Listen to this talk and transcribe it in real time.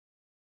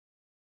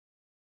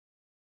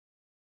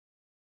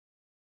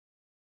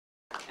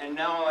And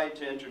now I'd like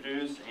to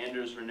introduce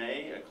Anders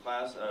Renee, a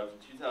class of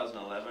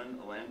 2011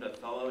 Lambda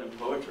Fellow in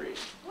Poetry.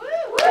 Woo!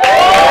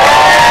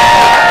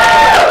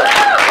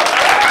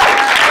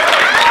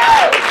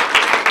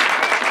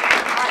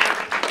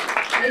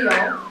 Hey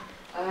y'all,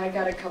 I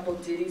got a couple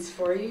ditties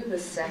for you, the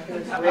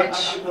second of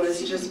which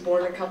was just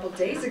born a couple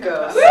days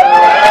ago. So,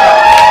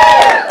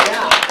 yeah,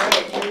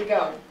 alright, here we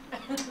go.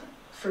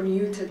 From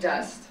you to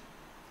dust.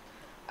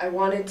 I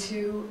wanted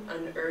to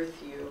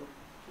unearth you,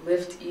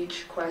 lift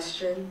each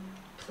question.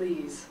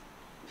 Please,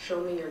 show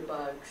me your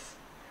bugs.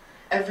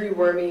 Every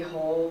wormy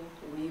hole,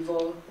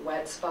 weevil,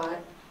 wet spot.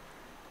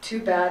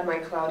 Too bad my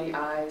cloudy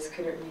eyes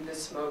couldn't read the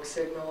smoke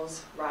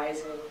signals,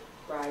 rising,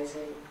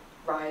 rising,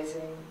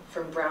 rising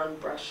from brown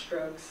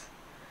brushstrokes.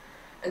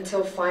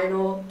 Until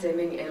final,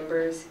 dimming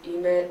embers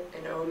emit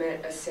and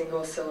omit a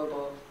single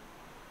syllable.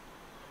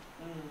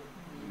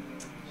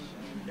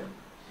 No.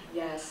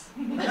 Yes.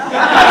 It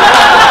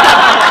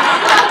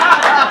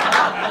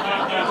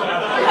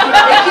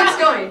keeps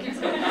going, it keeps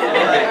going. All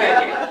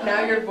right.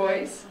 Now your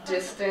voice,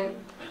 distant,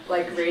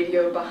 like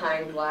radio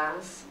behind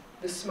glass.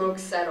 The smoke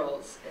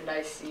settles, and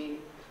I see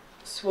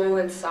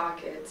swollen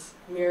sockets,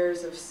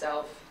 mirrors of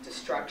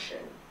self-destruction.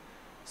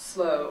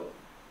 Slow,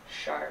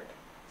 sharp,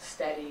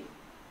 steady,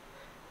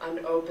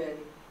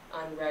 unopened,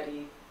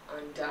 unready,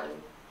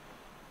 undone.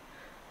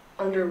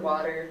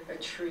 Underwater, a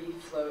tree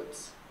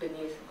floats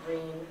beneath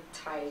green,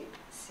 tight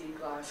sea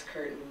glass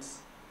curtains.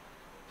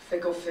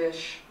 Fickle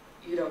fish,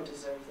 you don't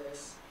deserve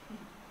this.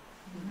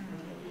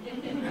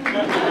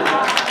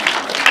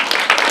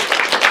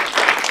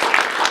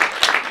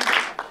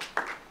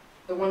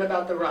 The one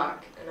about the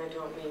rock, and I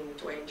don't mean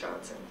Dwayne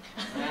Johnson.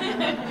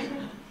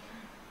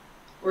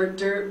 Where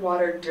dirt,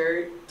 water,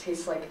 dirt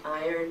tastes like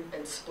iron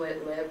and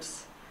split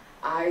lips.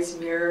 Eyes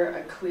mirror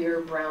a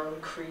clear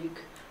brown creek,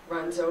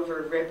 runs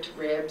over ripped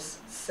ribs,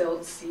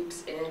 silt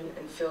seeps in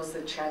and fills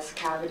the chest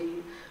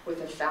cavity with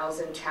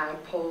 1,000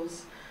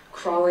 tadpoles.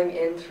 Crawling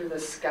in through the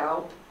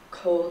scalp,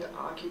 cold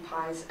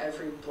occupies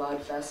every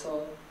blood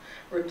vessel,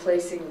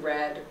 replacing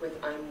red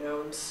with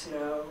unknown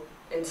snow.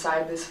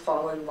 Inside this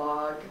fallen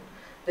log,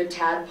 the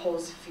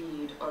tadpoles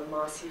feed on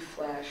mossy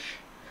flesh.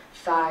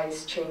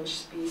 Thighs change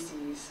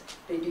species.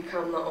 They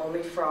become the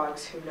only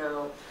frogs who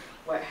know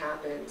what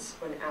happens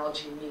when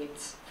algae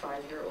meets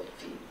 5-year-old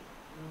feet.